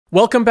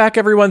Welcome back,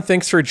 everyone.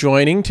 Thanks for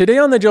joining. Today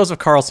on the Joseph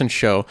Carlson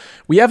Show,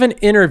 we have an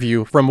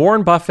interview from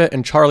Warren Buffett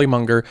and Charlie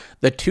Munger,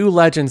 the two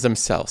legends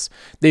themselves.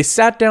 They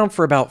sat down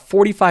for about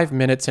 45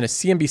 minutes in a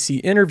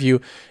CNBC interview,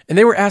 and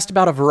they were asked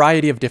about a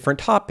variety of different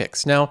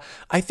topics. Now,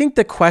 I think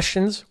the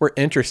questions were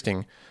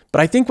interesting,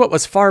 but I think what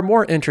was far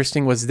more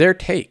interesting was their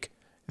take,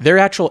 their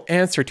actual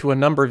answer to a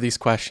number of these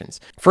questions.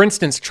 For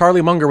instance,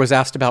 Charlie Munger was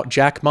asked about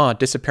Jack Ma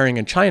disappearing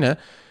in China,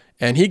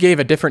 and he gave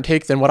a different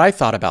take than what I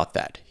thought about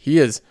that. He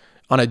is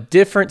on a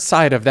different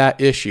side of that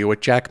issue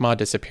with Jack Ma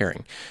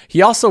disappearing. He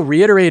also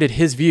reiterated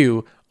his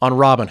view on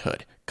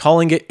Robinhood,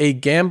 calling it a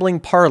gambling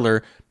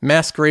parlor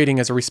masquerading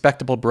as a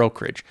respectable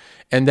brokerage,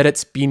 and that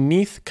it's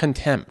beneath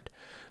contempt.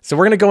 So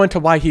we're going to go into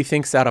why he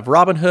thinks that of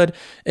Robinhood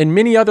and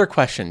many other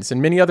questions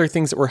and many other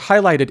things that were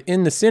highlighted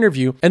in this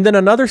interview. And then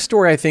another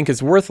story I think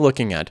is worth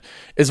looking at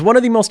is one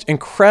of the most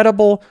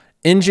incredible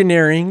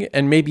engineering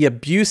and maybe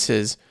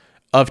abuses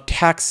of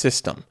tax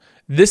system.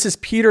 This is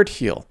Peter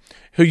Thiel,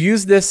 who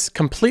used this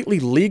completely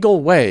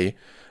legal way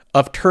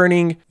of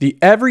turning the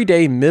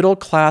everyday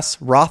middle-class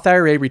Roth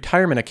IRA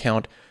retirement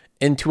account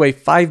into a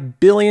 $5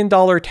 billion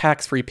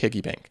tax-free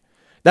piggy bank.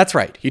 That's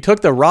right. He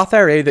took the Roth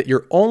IRA that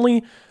you're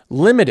only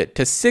limited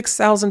to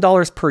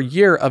 $6,000 per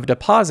year of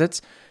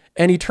deposits,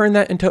 and he turned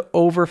that into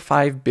over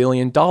 $5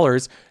 billion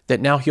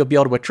that now he'll be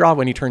able to withdraw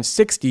when he turns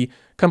 60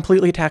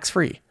 completely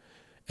tax-free.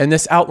 And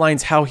this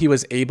outlines how he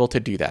was able to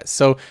do that.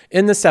 So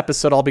in this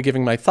episode, I'll be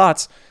giving my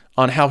thoughts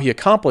on how he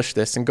accomplished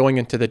this and going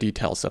into the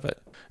details of it.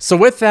 So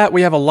with that,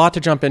 we have a lot to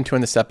jump into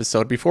in this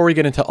episode. Before we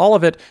get into all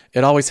of it,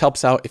 it always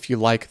helps out if you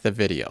like the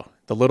video.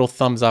 The little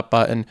thumbs up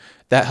button,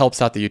 that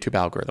helps out the YouTube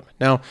algorithm.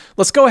 Now,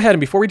 let's go ahead and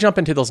before we jump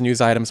into those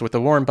news items with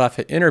the Warren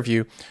Buffett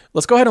interview,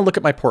 let's go ahead and look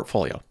at my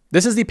portfolio.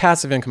 This is the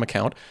passive income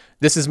account.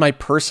 This is my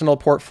personal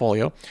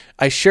portfolio.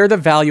 I share the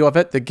value of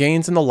it, the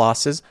gains and the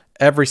losses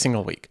every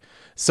single week.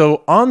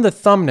 So on the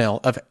thumbnail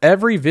of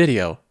every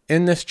video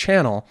in this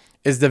channel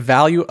is the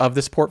value of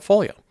this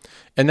portfolio.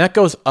 And that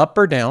goes up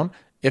or down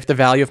if the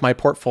value of my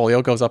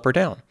portfolio goes up or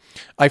down.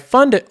 I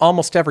fund it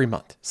almost every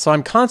month. So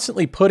I'm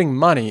constantly putting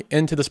money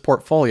into this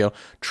portfolio,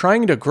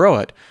 trying to grow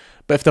it.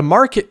 But if the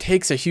market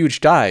takes a huge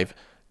dive,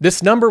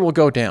 this number will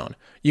go down.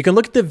 You can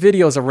look at the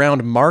videos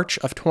around March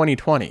of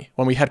 2020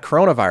 when we had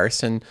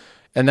coronavirus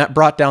and that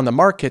brought down the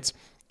markets.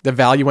 The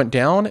value went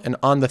down, and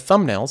on the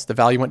thumbnails, the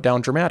value went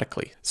down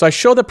dramatically. So I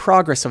show the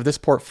progress of this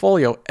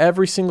portfolio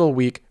every single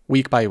week,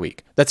 week by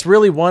week. That's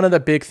really one of the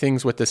big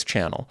things with this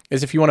channel,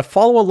 is if you want to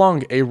follow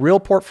along a real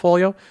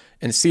portfolio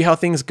and see how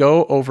things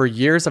go over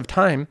years of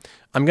time,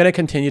 I'm going to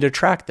continue to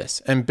track this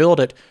and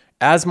build it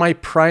as my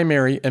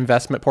primary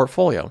investment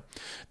portfolio.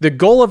 The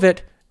goal of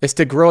it is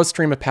to grow a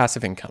stream of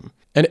passive income.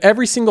 And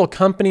every single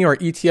company or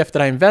ETF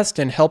that I invest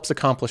in helps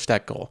accomplish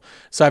that goal.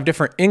 So I have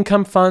different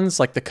income funds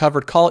like the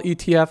covered call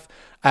ETF,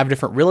 I have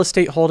different real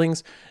estate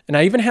holdings, and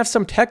I even have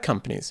some tech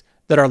companies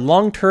that are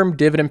long-term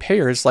dividend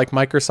payers like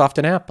Microsoft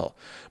and Apple.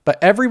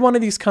 But every one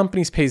of these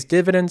companies pays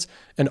dividends,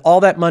 and all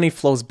that money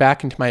flows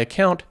back into my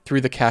account through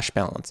the cash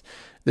balance.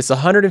 This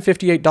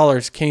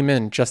 $158 came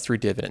in just through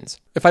dividends.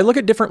 If I look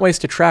at different ways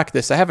to track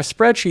this, I have a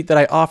spreadsheet that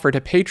I offer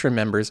to Patreon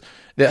members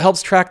that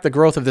helps track the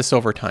growth of this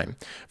over time.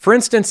 For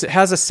instance, it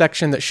has a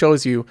section that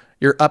shows you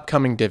your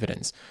upcoming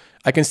dividends.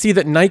 I can see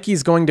that Nike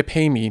is going to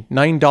pay me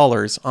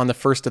 $9 on the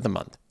 1st of the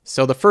month.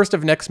 So the 1st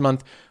of next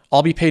month,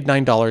 I'll be paid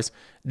 $9.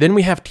 Then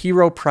we have T.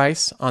 Rowe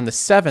Price on the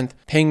 7th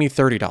paying me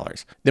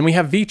 $30. Then we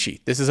have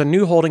Vici. This is a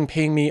new holding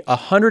paying me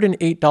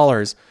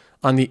 $108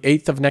 on the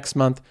 8th of next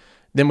month.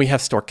 Then we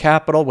have Store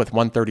Capital with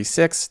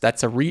 $136.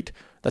 That's a REIT.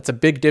 That's a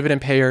big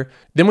dividend payer.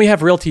 Then we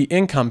have Realty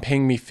Income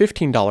paying me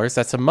 $15.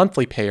 That's a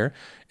monthly payer.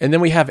 And then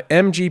we have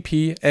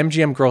MGP,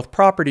 MGM Growth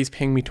Properties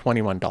paying me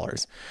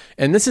 $21.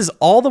 And this is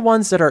all the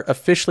ones that are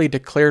officially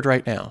declared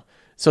right now.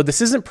 So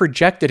this isn't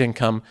projected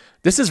income.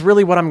 This is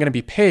really what I'm going to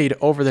be paid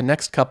over the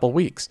next couple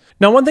weeks.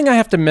 Now, one thing I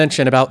have to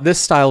mention about this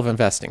style of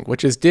investing,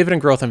 which is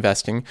dividend growth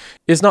investing,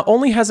 is not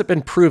only has it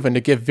been proven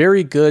to give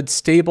very good,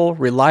 stable,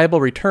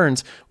 reliable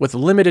returns with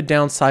limited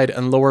downside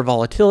and lower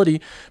volatility,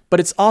 but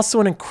it's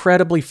also an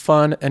incredibly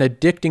fun and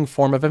addicting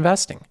form of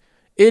investing.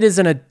 It is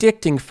an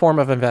addicting form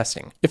of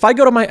investing. If I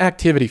go to my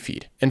activity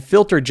feed and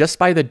filter just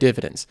by the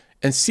dividends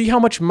and see how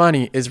much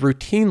money is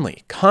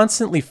routinely,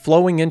 constantly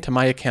flowing into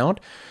my account,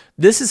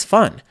 this is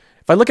fun.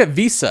 If I look at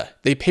Visa,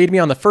 they paid me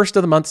on the 1st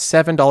of the month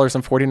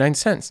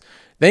 $7.49.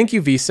 Thank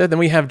you, Visa. Then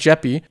we have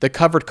JEPI, the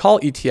covered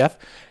call ETF.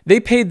 They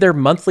paid their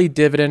monthly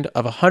dividend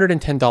of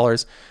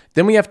 $110.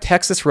 Then we have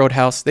Texas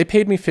Roadhouse. They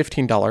paid me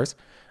 $15.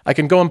 I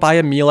can go and buy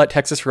a meal at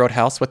Texas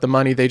Roadhouse with the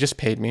money they just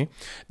paid me.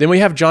 Then we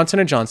have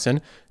Johnson &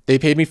 Johnson. They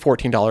paid me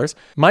 $14.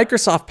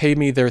 Microsoft paid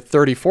me their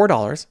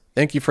 $34.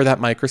 Thank you for that,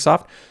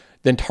 Microsoft.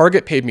 Then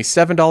Target paid me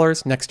 $7.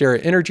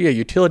 NextEra Energy, a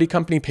utility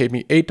company, paid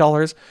me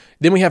 $8.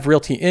 Then we have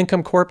Realty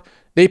Income Corp.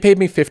 They paid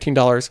me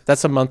 $15.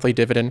 That's a monthly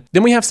dividend.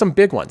 Then we have some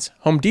big ones.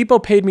 Home Depot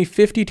paid me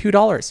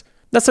 $52.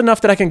 That's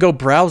enough that I can go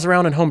browse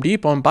around in Home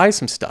Depot and buy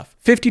some stuff.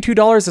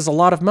 $52 is a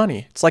lot of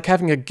money. It's like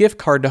having a gift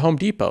card to Home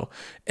Depot.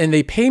 And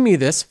they pay me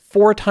this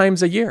 4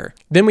 times a year.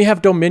 Then we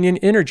have Dominion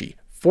Energy.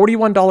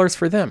 $41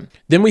 for them.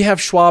 Then we have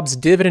Schwab's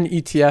Dividend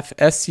ETF,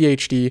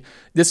 SCHD.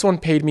 This one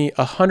paid me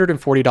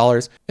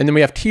 $140. And then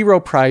we have T. Rowe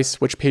Price,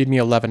 which paid me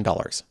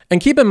 $11. And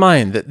keep in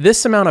mind that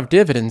this amount of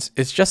dividends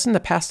is just in the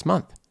past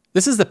month.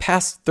 This is the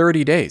past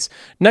 30 days.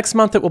 Next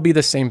month, it will be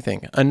the same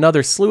thing.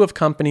 Another slew of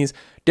companies,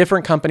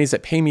 different companies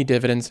that pay me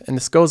dividends, and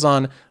this goes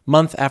on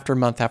month after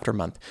month after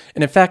month.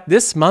 And in fact,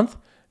 this month,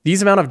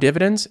 these amount of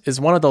dividends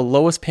is one of the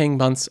lowest paying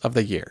months of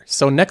the year.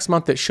 So next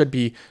month, it should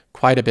be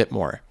quite a bit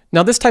more.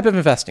 Now, this type of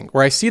investing,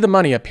 where I see the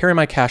money appear in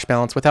my cash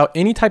balance without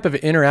any type of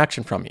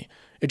interaction from me,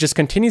 it just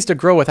continues to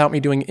grow without me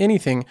doing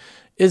anything,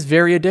 is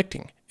very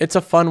addicting. It's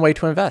a fun way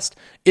to invest.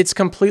 It's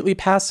completely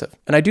passive.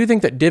 And I do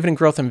think that dividend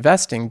growth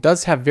investing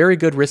does have very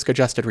good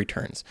risk-adjusted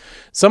returns.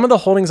 Some of the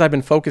holdings I've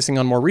been focusing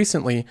on more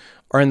recently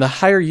are in the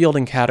higher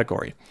yielding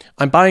category.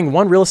 I'm buying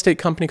one real estate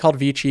company called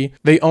Vici.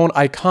 They own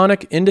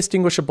iconic,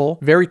 indistinguishable,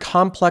 very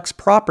complex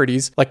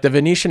properties like the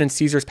Venetian and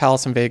Caesars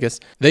Palace in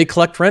Vegas. They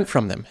collect rent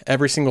from them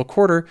every single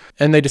quarter,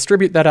 and they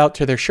distribute that out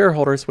to their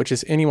shareholders, which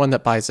is anyone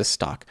that buys this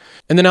stock.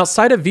 And then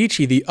outside of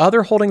Vici, the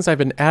other holdings I've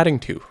been adding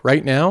to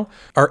right now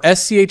are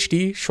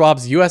SCHD,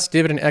 Schwab's US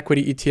Dividend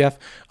Equity ETF.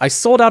 I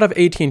sold out of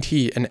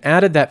AT&T and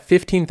added that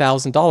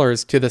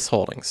 $15,000 to this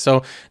holding.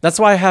 So that's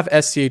why I have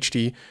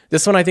SCHD.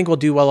 This one I think will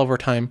do well over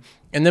time.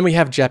 And then we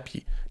have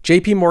JEPI,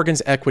 JP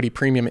Morgan's Equity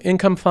Premium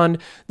Income Fund.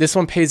 This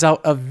one pays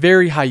out a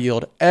very high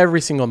yield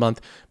every single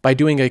month by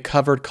doing a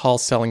covered call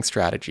selling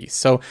strategy.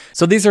 So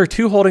these are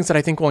two holdings that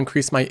I think will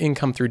increase my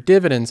income through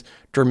dividends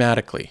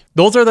dramatically.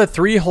 Those are the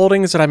three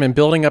holdings that I've been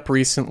building up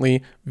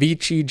recently: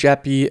 Vici,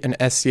 JEPI, and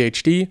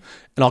SCHD.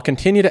 And I'll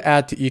continue to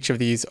add to each of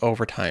these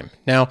over time.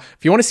 Now, if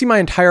you want to see my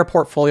entire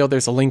portfolio,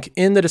 there's a link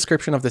in the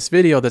description of this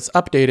video that's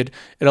updated.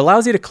 It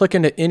allows you to click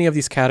into any of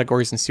these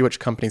categories and see which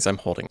companies I'm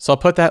holding. So I'll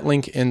put that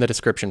link in the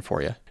description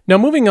for you. Now,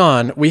 moving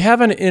on, we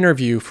have an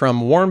interview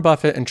from Warren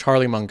Buffett and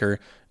Charlie Munger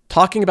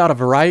talking about a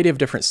variety of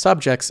different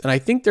subjects, and I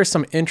think there's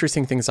some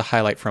interesting things to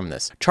highlight from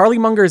this. Charlie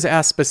Munger is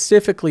asked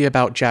specifically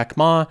about Jack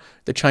Ma,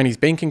 the Chinese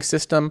banking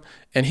system,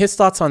 and his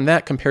thoughts on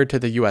that compared to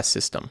the US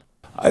system.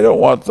 I don't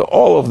want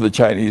all of the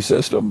Chinese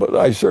system, but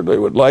I certainly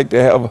would like to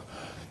have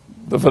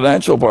the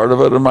financial part of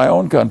it in my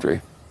own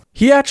country.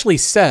 He actually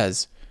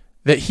says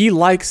that he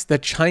likes the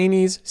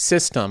Chinese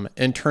system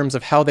in terms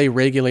of how they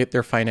regulate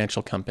their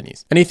financial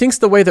companies. And he thinks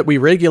the way that we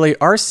regulate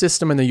our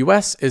system in the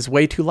US is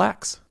way too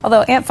lax.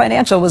 Although Ant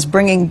Financial was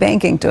bringing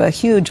banking to a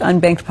huge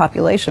unbanked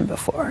population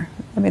before.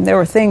 I mean, there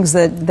were things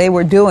that they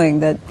were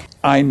doing that...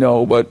 I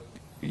know, but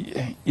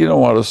you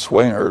don't want a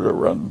swinger to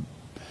run.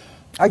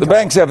 The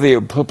banks have the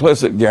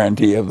implicit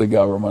guarantee of the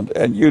government,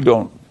 and you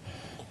don't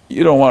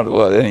want to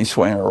let any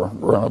swinger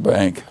run a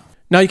bank.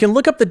 Now, you can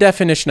look up the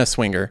definition of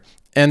swinger,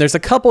 and there's a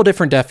couple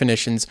different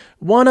definitions,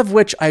 one of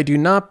which I do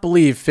not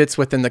believe fits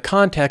within the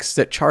context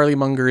that Charlie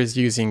Munger is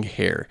using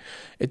here.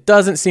 It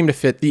doesn't seem to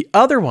fit. The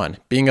other one,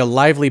 being a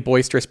lively,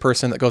 boisterous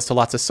person that goes to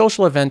lots of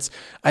social events,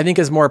 I think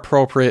is more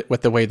appropriate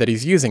with the way that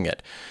he's using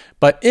it.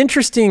 But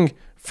interesting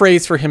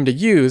phrase for him to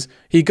use,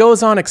 he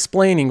goes on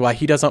explaining why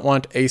he doesn't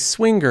want a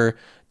swinger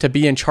to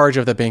be in charge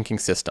of the banking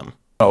system.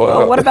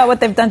 Well, what about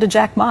what they've done to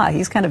Jack Ma?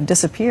 He's kind of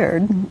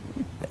disappeared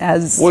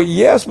as... Well,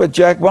 yes, but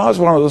Jack Ma's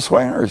one of the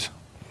swingers.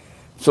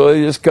 So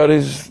they just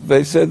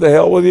they said, the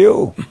hell with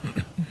you.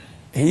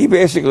 He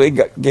basically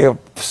gave a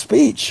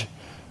speech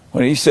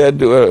when he said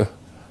to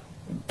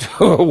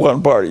a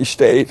one-party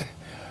state,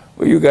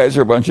 well, you guys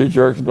are a bunch of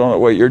jerks, don't know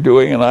what you're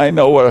doing, and I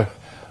know what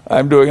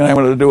I'm doing, and I'm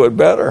going to do it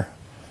better.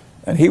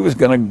 And he was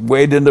going to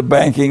wade into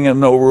banking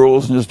and no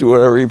rules and just do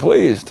whatever he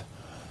pleased.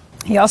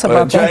 He also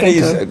brought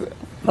banking to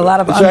a lot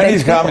of the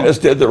Chinese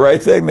communists did the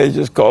right thing. They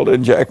just called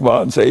in Jack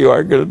Ma and say, you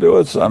aren't going to do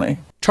it, Sonny.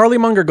 Charlie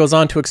Munger goes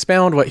on to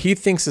expound what he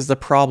thinks is the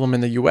problem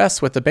in the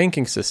US with the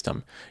banking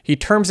system. He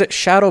terms it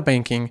shadow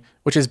banking,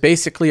 which is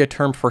basically a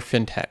term for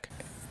fintech.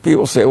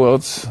 People say, well,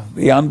 it's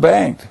the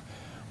unbanked.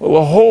 Well,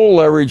 the whole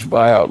leveraged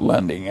buyout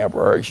lending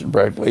operation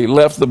practically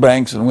left the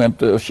banks and went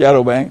to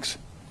shadow banks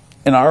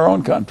in our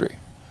own country.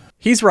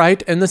 He's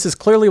right, and this is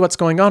clearly what's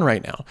going on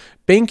right now.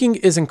 Banking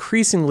is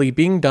increasingly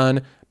being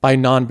done by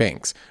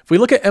non-banks. If we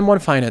look at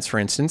M1 Finance, for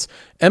instance,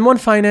 M1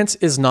 Finance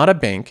is not a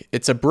bank,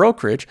 it's a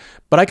brokerage,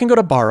 but I can go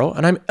to borrow,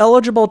 and I'm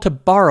eligible to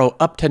borrow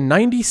up to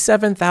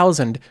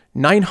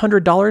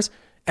 $97,900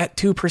 at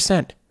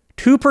 2%.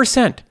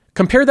 2%.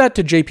 Compare that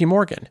to JP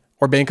Morgan,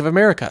 or Bank of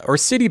America, or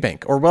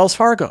Citibank, or Wells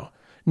Fargo.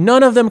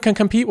 None of them can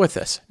compete with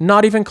this,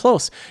 not even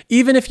close.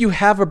 Even if you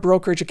have a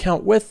brokerage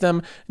account with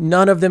them,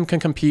 none of them can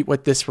compete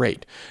with this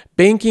rate.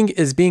 Banking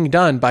is being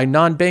done by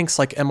non-banks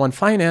like M1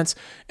 Finance,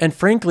 and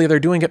frankly, they're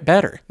doing it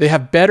better. They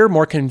have better,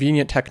 more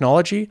convenient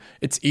technology,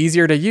 it's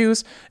easier to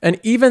use, and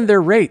even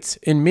their rates,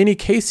 in many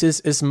cases,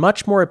 is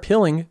much more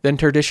appealing than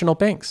traditional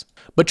banks.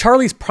 But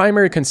Charlie's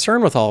primary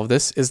concern with all of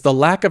this is the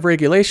lack of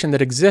regulation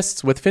that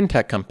exists with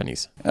fintech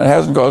companies. It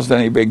hasn't caused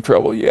any big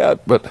trouble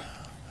yet, but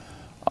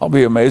I'll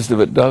be amazed if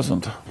it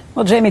doesn't.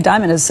 Well, Jamie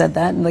Dimon has said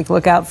that, and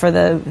look out for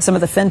some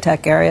of the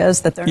fintech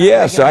areas that they're not.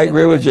 Yes, I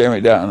agree with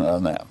Jamie Dimon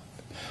on that.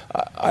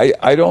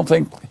 I don't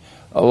think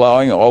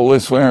allowing all the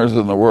swingers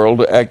in the world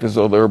to act as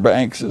though they're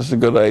banks is a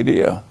good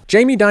idea.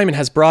 Jamie Dimon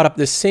has brought up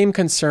this same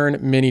concern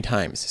many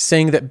times,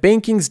 saying that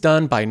banking's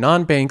done by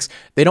non-banks.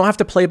 They don't have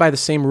to play by the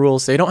same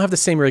rules. They don't have the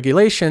same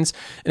regulations.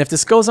 And if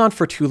this goes on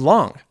for too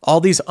long, all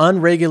these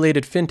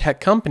unregulated fintech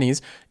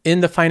companies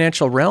in the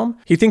financial realm,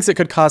 he thinks it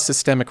could cause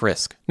systemic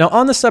risk. Now,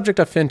 on the subject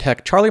of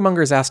fintech, Charlie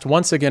Munger is asked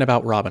once again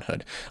about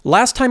Robinhood.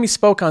 Last time he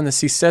spoke on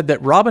this, he said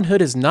that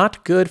Robinhood is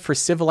not good for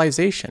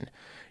civilization.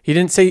 He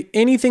didn't say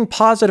anything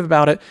positive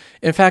about it.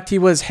 In fact, he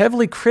was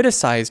heavily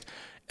criticized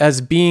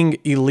as being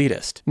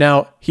elitist.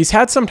 Now, he's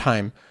had some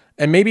time,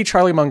 and maybe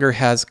Charlie Munger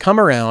has come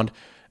around,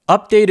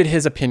 updated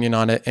his opinion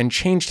on it, and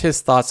changed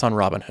his thoughts on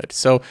Robinhood.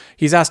 So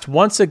he's asked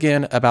once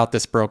again about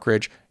this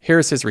brokerage.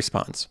 Here's his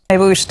response.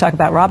 Maybe we should talk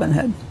about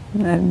Robinhood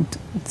and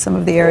some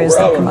of the areas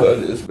that come up.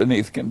 Robinhood is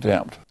beneath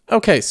contempt.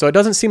 Okay, so it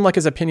doesn't seem like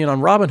his opinion on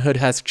Robinhood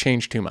has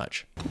changed too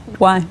much.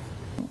 Why?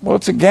 Well,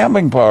 it's a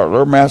gambling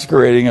parlor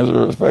masquerading as a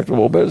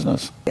respectable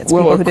business. It's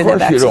Well, people of who didn't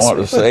course have you don't access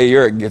want to to it. say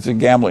it's a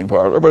gambling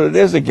parlor, but it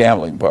is a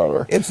gambling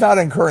parlor. It's not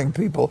encouraging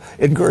people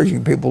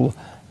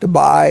to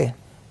buy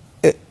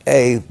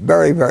a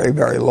very, very,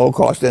 very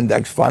low-cost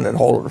index fund and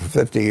hold it for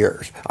 50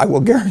 years. I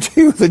will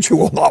guarantee you that you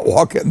will not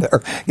walk in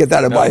there, get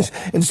that advice.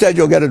 Instead,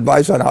 you'll get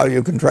advice on how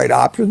you can trade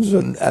options,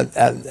 and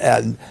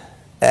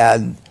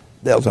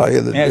they'll tell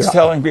you that. And it's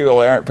telling people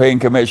they aren't paying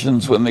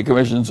commissions when the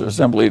commissions are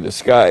simply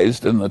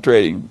disguised in the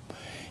trading.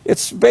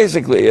 It's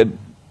basically a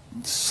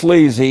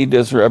sleazy,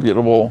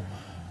 disreputable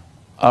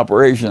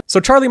operation. So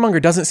Charlie Munger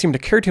doesn't seem to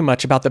care too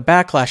much about the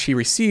backlash he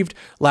received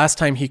last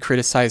time he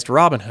criticized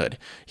Robinhood.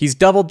 He's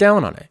doubled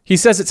down on it. He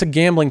says it's a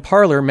gambling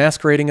parlor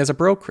masquerading as a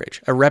brokerage,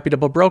 a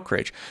reputable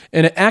brokerage,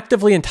 and it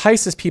actively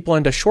entices people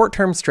into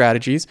short-term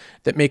strategies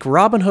that make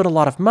Robinhood a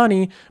lot of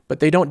money,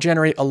 but they don't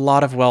generate a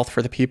lot of wealth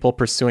for the people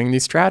pursuing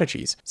these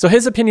strategies. So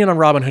his opinion on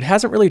Robinhood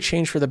hasn't really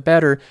changed for the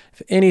better.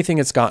 If anything,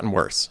 it's gotten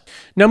worse.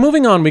 Now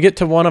moving on, we get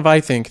to one of, I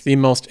think, the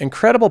most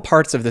incredible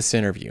parts of this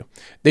interview.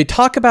 They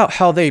talk about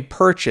how they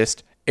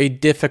purchased a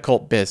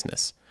difficult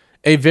business,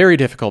 a very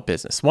difficult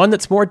business, one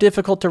that's more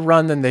difficult to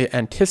run than they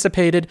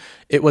anticipated.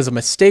 It was a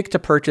mistake to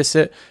purchase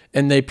it,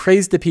 and they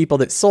praised the people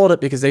that sold it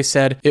because they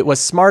said it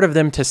was smart of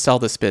them to sell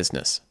this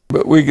business.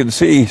 But we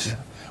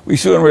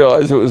soon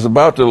realized it was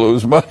about to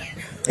lose money.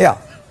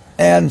 Yeah,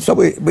 and so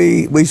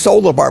we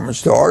sold the department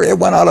store. It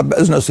went out of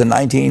business in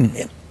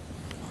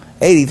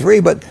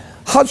 1983, but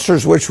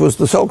Hutzer's, which was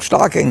the silk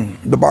stocking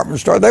department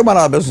store, they went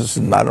out of business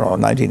in, I don't know,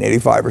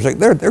 1985 or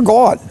something. They're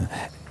gone.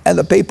 And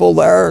the people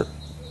there,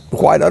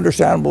 quite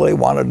understandably,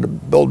 wanted to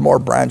build more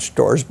branch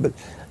stores, but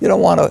you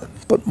don't want to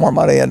put more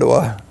money into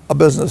a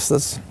business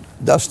that's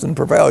destined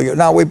for failure.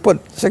 Now, we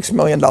put $6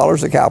 million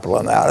of capital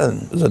in that,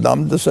 and it was a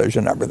dumb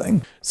decision,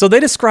 everything. So they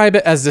describe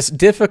it as this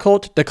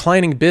difficult,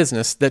 declining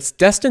business that's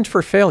destined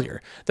for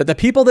failure, that the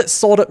people that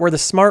sold it were the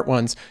smart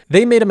ones.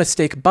 They made a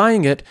mistake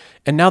buying it,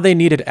 and now they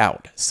needed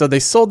out. So they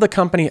sold the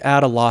company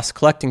at a loss,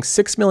 collecting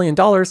 $6 million,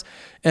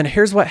 and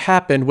here's what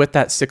happened with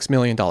that $6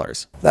 million.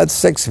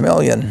 That's $6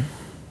 million.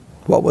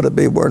 What would it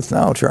be worth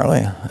now,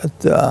 Charlie?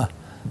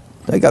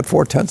 They got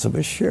 4/10 of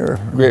a share.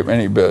 A great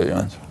many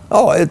billions.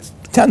 Oh, it's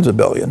tens of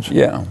billions.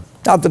 Yeah.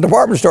 Now, if the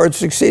department store had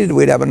succeeded,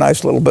 we'd have a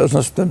nice little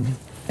business to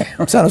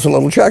send us a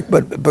little check.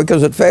 But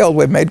because it failed,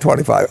 we made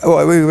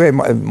we made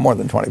more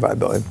than 25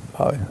 billion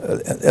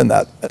in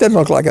that. It didn't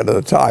look like it at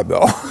the time,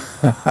 though.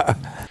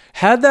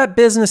 Had that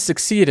business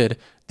succeeded,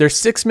 their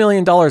 $6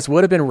 million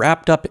would have been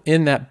wrapped up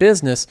in that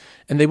business,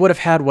 and they would have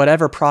had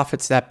whatever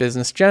profits that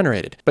business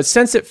generated. But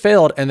since it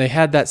failed and they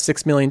had that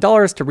 $6 million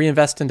to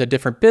reinvest into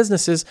different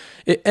businesses,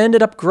 it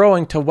ended up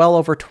growing to well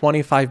over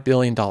 $25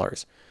 billion.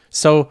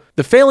 So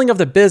the failing of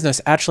the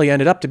business actually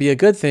ended up to be a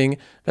good thing,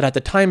 but at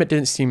the time it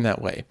didn't seem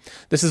that way.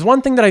 This is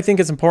one thing that I think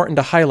is important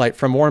to highlight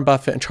from Warren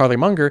Buffett and Charlie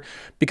Munger,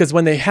 because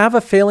when they have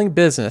a failing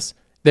business,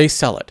 they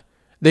sell it.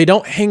 They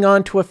don't hang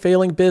on to a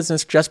failing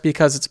business just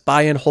because it's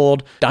buy and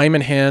hold,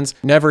 diamond hands,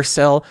 never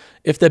sell.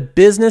 If the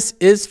business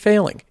is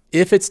failing,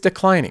 if it's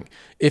declining,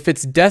 if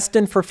it's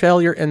destined for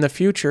failure in the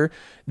future,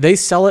 they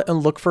sell it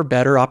and look for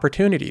better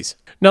opportunities.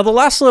 Now, the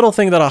last little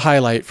thing that I'll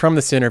highlight from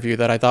this interview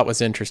that I thought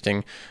was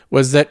interesting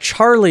was that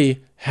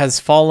Charlie has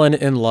fallen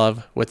in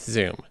love with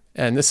Zoom.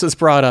 And this was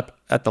brought up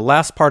at the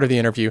last part of the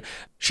interview.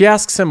 She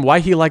asks him why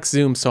he likes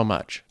Zoom so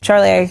much.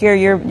 Charlie, I hear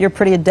you're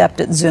pretty adept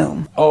at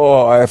Zoom.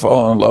 Oh, I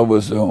fall in love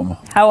with Zoom.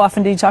 How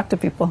often do you talk to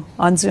people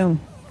on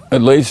Zoom?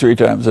 At least 3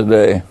 times a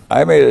day.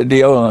 I made a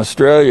deal in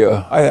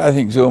Australia. I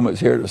think Zoom is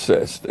here to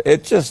stay.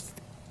 It just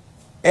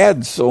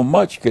adds so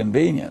much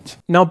convenience.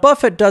 Now,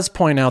 Buffett does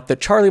point out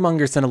that Charlie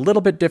Munger's in a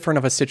little bit different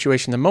of a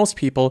situation than most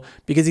people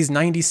because he's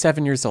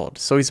 97 years old.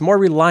 So he's more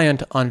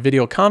reliant on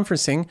video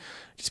conferencing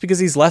just because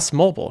he's less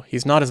mobile.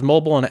 He's not as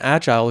mobile and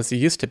agile as he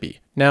used to be.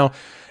 Now,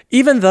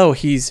 even though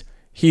he's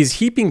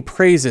heaping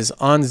praises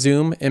on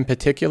Zoom in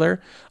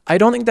particular, I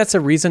don't think that's a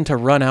reason to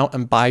run out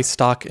and buy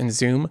stock in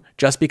Zoom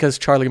just because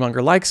Charlie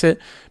Munger likes it,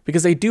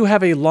 because they do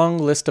have a long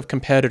list of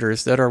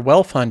competitors that are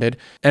well-funded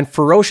and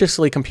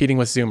ferociously competing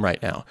with Zoom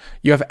right now.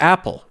 You have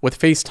Apple with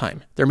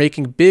FaceTime. They're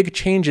making big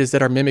changes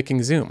that are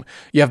mimicking Zoom.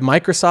 You have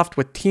Microsoft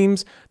with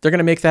Teams. They're going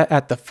to make that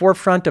at the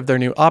forefront of their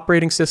new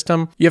operating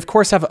system. You, of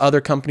course, have other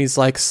companies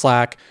like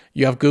Slack.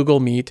 You have Google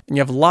Meet, and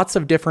you have lots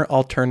of different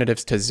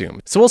alternatives to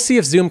Zoom. So we'll see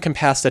if Zoom can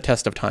pass the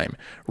test of time.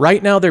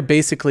 Right now, they're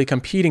basically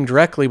competing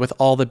directly with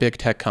all the big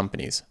tech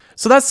companies.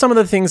 So that's some of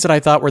the things that I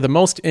thought were the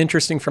most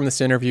interesting from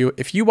this interview.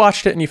 If you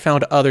watched it and you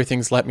found other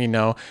things, let me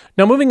know.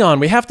 Now, moving on,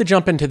 we have to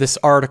jump into this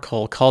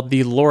article called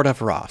The Lord of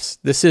Roths.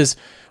 This is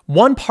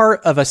one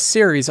part of a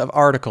series of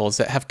articles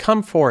that have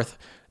come forth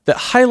that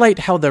highlight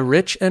how the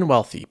rich and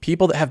wealthy,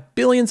 people that have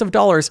billions of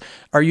dollars,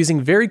 are using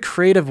very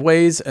creative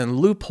ways and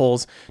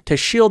loopholes to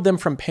shield them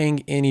from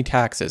paying any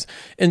taxes.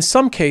 In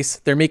some case,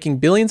 they're making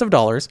billions of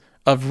dollars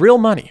of real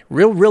money,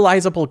 real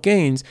realizable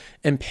gains,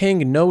 and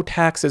paying no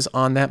taxes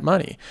on that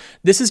money.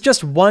 This is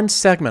just one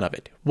segment of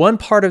it, one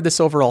part of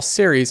this overall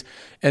series,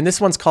 and this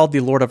one's called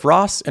The Lord of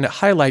Roths, and it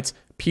highlights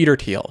Peter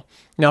Thiel.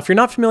 Now, if you're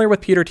not familiar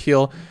with Peter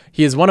Thiel,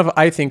 he is one of,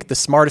 I think, the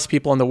smartest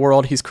people in the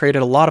world. He's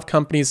created a lot of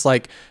companies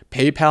like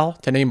PayPal,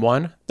 to name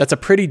one. That's a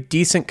pretty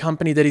decent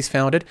company that he's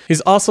founded.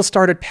 He's also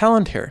started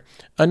Palantir,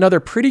 another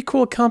pretty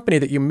cool company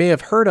that you may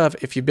have heard of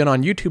if you've been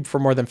on YouTube for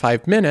more than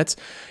 5 minutes.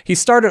 He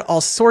started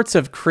all sorts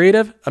of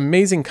creative,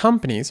 amazing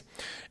companies.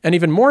 And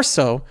even more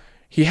so,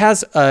 he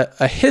has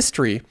a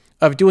history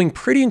of doing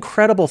pretty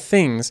incredible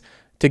things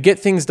to get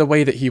things the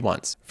way that he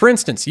wants. For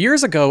instance,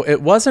 years ago,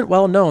 it wasn't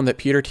well known that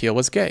Peter Thiel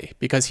was gay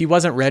because he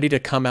wasn't ready to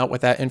come out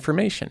with that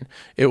information.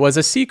 It was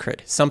a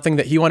secret, something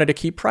that he wanted to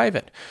keep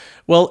private.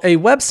 Well, a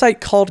website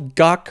called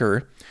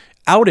Gawker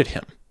outed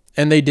him,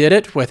 and they did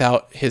it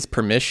without his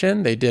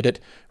permission. They did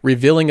it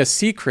revealing a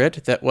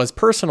secret that was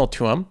personal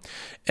to him,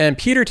 and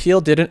Peter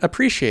Thiel didn't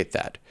appreciate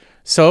that.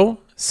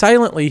 So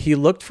silently, he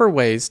looked for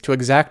ways to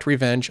exact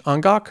revenge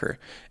on Gawker,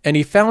 and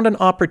he found an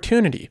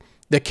opportunity.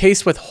 The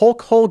case with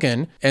Hulk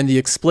Hogan and the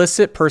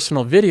explicit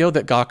personal video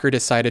that Gawker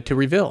decided to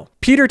reveal.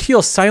 Peter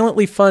Thiel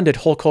silently funded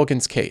Hulk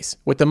Hogan's case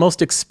with the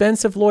most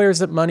expensive lawyers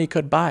that money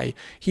could buy.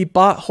 He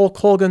bought Hulk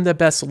Hogan the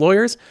best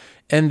lawyers,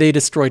 and they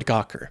destroyed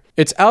Gawker.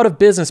 It's out of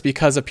business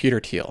because of Peter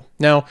Thiel.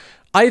 Now,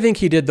 I think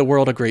he did the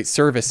world a great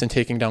service in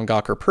taking down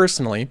Gawker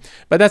personally,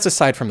 but that's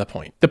aside from the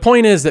point. The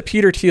point is that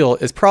Peter Thiel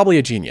is probably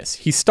a genius.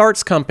 He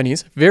starts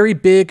companies, very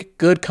big,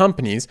 good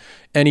companies,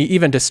 and he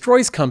even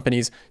destroys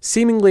companies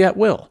seemingly at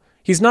will.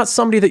 He's not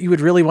somebody that you would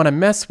really want to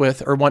mess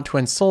with or want to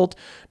insult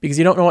because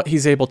you don't know what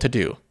he's able to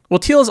do. Well,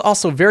 Thiel is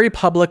also very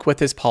public with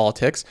his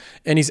politics,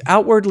 and he's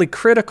outwardly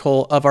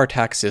critical of our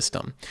tax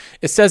system.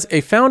 It says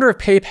a founder of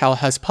PayPal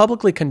has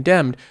publicly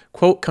condemned,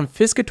 quote,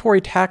 confiscatory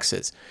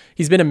taxes.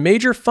 He's been a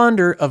major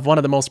funder of one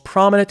of the most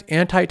prominent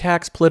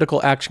anti-tax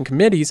political action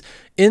committees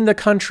in the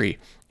country,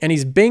 and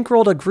he's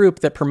bankrolled a group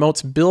that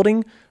promotes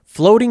building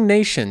floating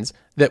nations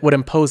that would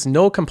impose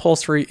no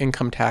compulsory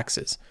income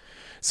taxes.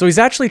 So he's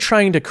actually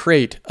trying to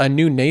create a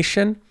new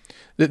nation.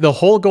 The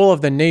whole goal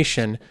of the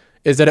nation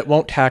is that it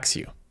won't tax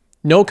you.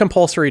 No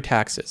compulsory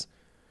taxes.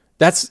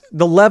 That's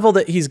the level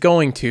that he's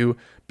going to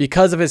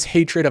because of his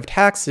hatred of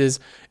taxes,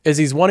 is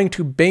he's wanting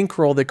to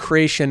bankroll the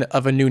creation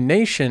of a new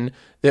nation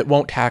that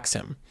won't tax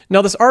him.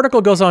 Now, this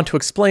article goes on to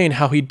explain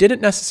how he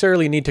didn't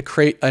necessarily need to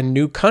create a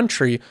new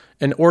country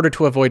in order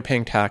to avoid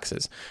paying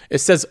taxes. It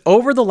says,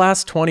 over the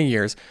last 20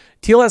 years,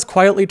 Thiel has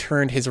quietly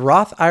turned his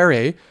Roth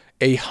IRA,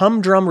 a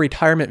humdrum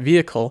retirement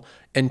vehicle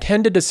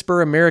intended to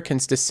spur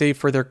Americans to save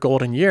for their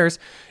golden years,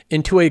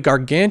 into a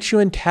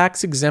gargantuan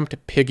tax-exempt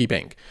piggy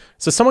bank.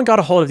 So someone got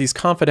a hold of these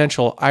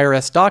confidential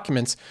IRS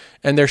documents,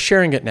 and they're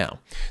sharing it now.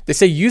 They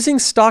say, using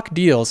stock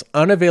deals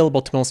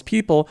unavailable to most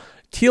people,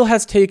 Thiel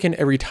has taken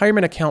a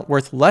retirement account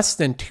worth less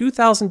than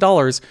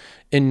 $2,000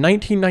 in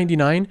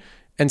 1999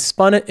 and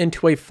spun it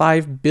into a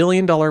 $5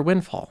 billion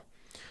windfall.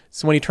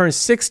 So when he turns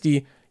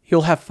 60,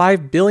 he'll have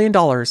 $5 billion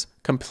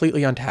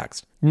completely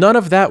untaxed. None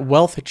of that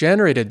wealth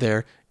generated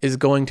there is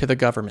going to the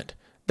government.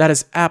 That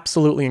is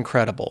absolutely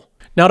incredible.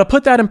 Now, to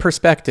put that in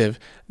perspective,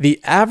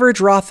 the average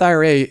Roth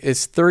IRA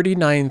is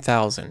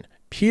 $39,000.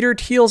 Peter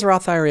Thiel's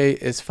Roth IRA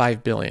is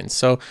 $5 billion.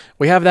 So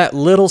we have that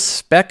little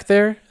speck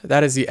there.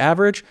 That is the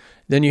average.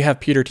 Then you have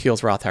Peter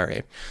Thiel's Roth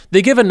IRA.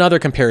 They give another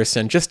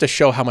comparison just to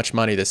show how much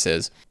money this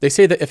is. They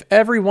say that if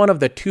every one of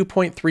the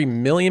 2.3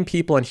 million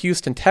people in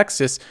Houston,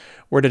 Texas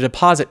were to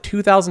deposit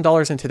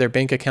 $2,000 into their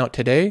bank account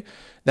today,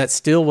 that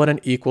still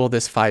wouldn't equal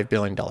this $5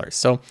 billion.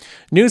 So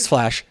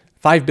newsflash,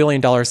 $5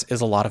 billion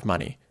is a lot of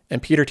money.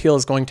 And Peter Thiel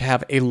is going to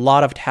have a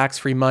lot of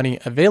tax-free money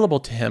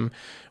available to him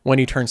when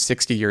he turns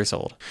 60 years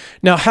old.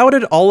 Now, how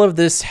did all of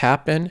this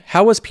happen?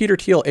 How was Peter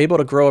Thiel able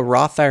to grow a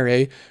Roth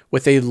IRA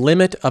with a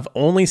limit of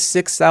only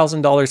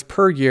 $6,000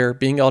 per year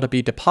being able to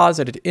be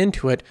deposited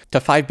into it to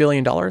 $5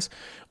 billion?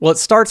 Well, it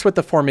starts with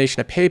the formation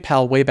of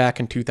PayPal way back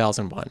in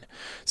 2001.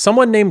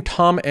 Someone named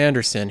Tom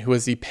Anderson, who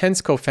was the Pence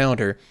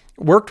co-founder,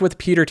 worked with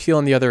Peter Thiel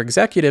and the other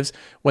executives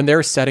when they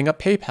were setting up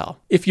PayPal.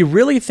 If you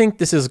really think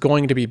this is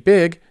going to be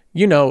big,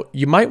 you know,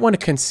 you might want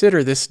to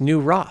consider this new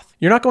Roth.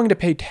 You're not going to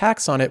pay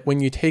tax on it when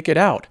you take it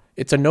out.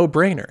 It's a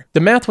no-brainer. The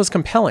math was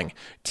compelling.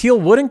 Thiel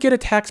wouldn't get a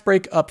tax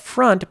break up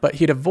front, but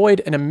he'd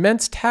avoid an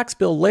immense tax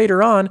bill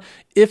later on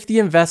if the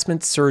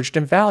investment surged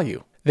in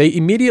value. They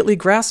immediately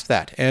grasped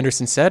that,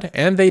 Anderson said,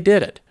 and they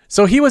did it.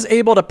 So he was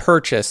able to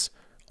purchase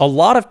a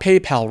lot of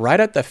PayPal right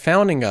at the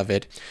founding of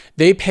it.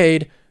 They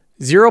paid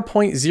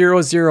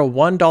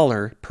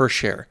 $0.001 per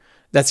share.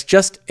 That's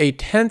just a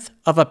tenth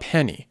of a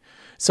penny.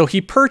 So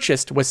he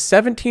purchased with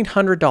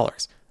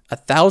 $1,700,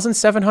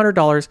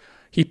 $1,700,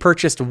 he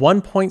purchased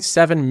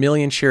 1.7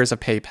 million shares of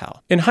PayPal.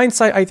 In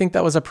hindsight, I think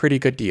that was a pretty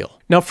good deal.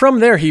 Now from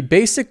there, he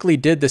basically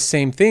did the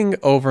same thing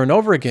over and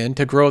over again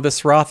to grow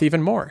this Roth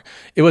even more.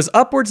 It was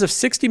upwards of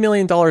 $60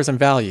 million in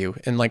value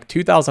in like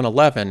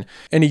 2011,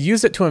 and he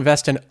used it to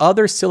invest in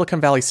other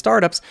Silicon Valley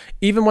startups,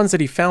 even ones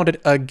that he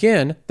founded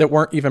again that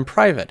weren't even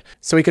private,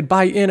 so he could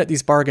buy in at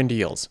these bargain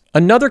deals.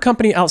 Another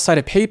company outside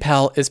of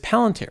PayPal is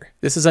Palantir.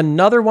 This is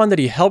another one that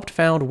he helped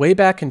found way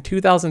back in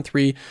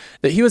 2003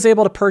 that he was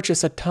able to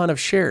purchase a ton of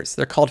shares.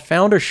 They're called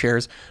founder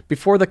shares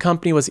before the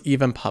company was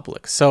even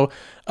public. So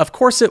of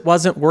course it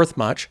wasn't worth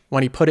much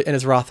when he put it in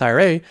his Roth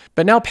IRA,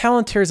 but now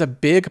Palantir is a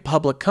big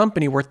public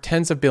company worth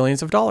tens of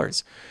billions of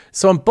dollars.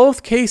 So in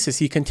both cases,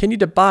 he continued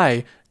to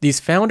buy these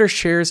founder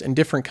shares in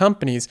different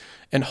companies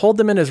and hold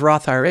them in his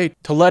Roth IRA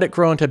to let it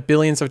grow into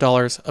billions of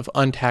dollars of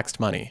untaxed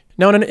money.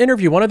 Now in an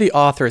interview, one of the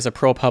authors of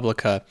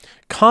ProPublica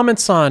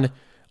comments on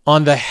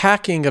the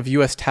hacking of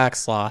US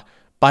tax law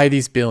by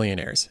these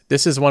billionaires.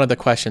 This is one of the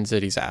questions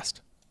that he's asked.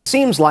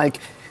 Seems like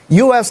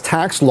U.S.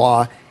 tax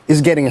law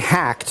is getting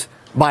hacked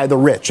by the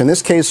rich. In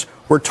this case,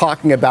 we're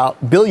talking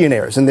about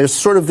billionaires. And there's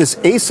sort of this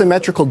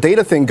asymmetrical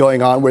data thing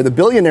going on where the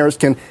billionaires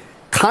can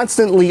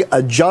constantly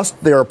adjust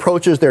their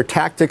approaches, their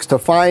tactics to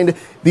find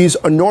these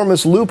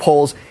enormous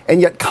loopholes. And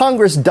yet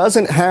Congress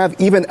doesn't have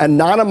even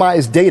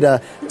anonymized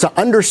data to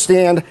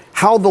understand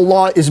how the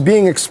law is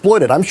being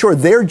exploited. I'm sure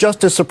they're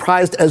just as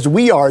surprised as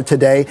we are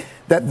today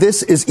that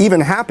this is even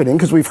happening,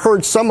 because we've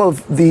heard some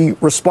of the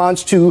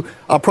response to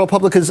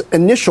ProPublica's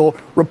initial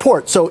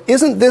report. So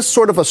isn't this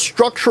sort of a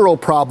structural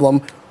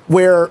problem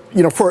where,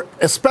 you know, for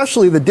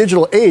especially the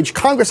digital age,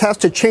 Congress has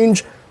to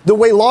change the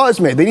way law is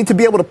made? They need to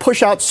be able to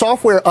push out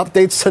software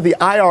updates to the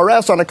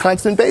IRS on a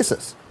constant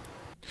basis.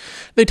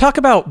 They talk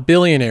about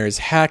billionaires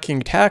hacking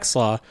tax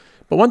law,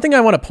 but one thing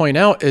I want to point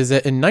out is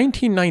that in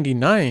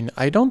 1999,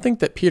 I don't think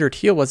that Peter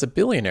Thiel was a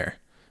billionaire.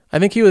 I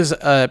think he was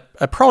a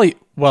probably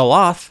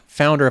well-off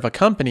founder of a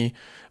company,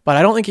 but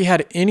I don't think he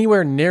had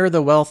anywhere near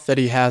the wealth that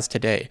he has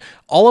today.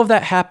 All of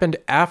that happened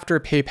after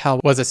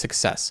PayPal was a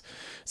success.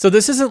 So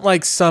this isn't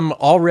like some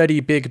already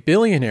big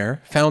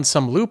billionaire found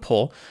some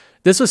loophole.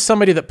 This was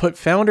somebody that put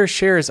founder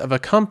shares of a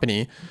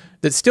company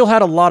that still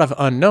had a lot of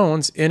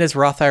unknowns in his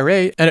Roth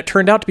IRA, and it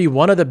turned out to be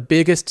one of the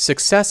biggest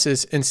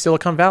successes in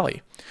Silicon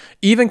Valley.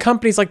 Even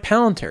companies like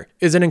Palantir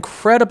is an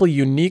incredibly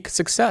unique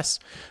success.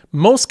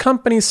 Most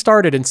companies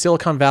started in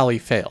Silicon Valley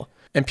fail,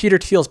 and Peter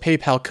Thiel's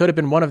PayPal could have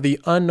been one of the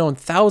unknown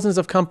thousands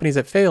of companies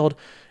that failed,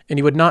 and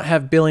he would not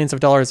have billions of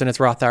dollars in his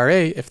Roth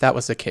IRA if that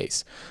was the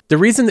case. The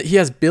reason that he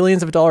has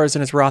billions of dollars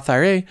in his Roth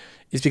IRA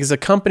is because the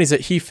companies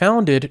that he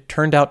founded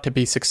turned out to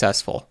be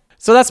successful.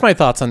 So that's my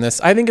thoughts on this.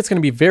 I think it's going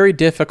to be very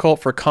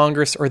difficult for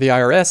Congress or the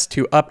IRS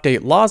to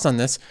update laws on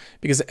this,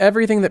 because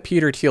everything that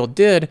Peter Thiel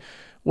did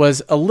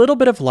was a little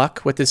bit of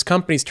luck with his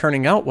companies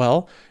turning out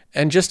well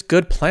and just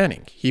good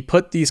planning. He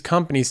put these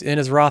companies in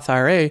his Roth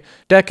IRA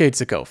decades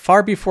ago,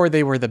 far before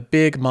they were the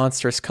big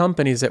monstrous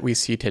companies that we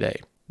see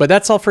today. But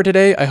that's all for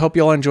today. I hope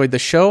you all enjoyed the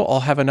show.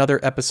 I'll have another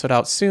episode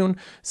out soon,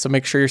 so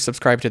make sure you're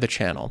subscribed to the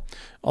channel.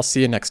 I'll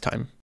see you next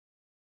time.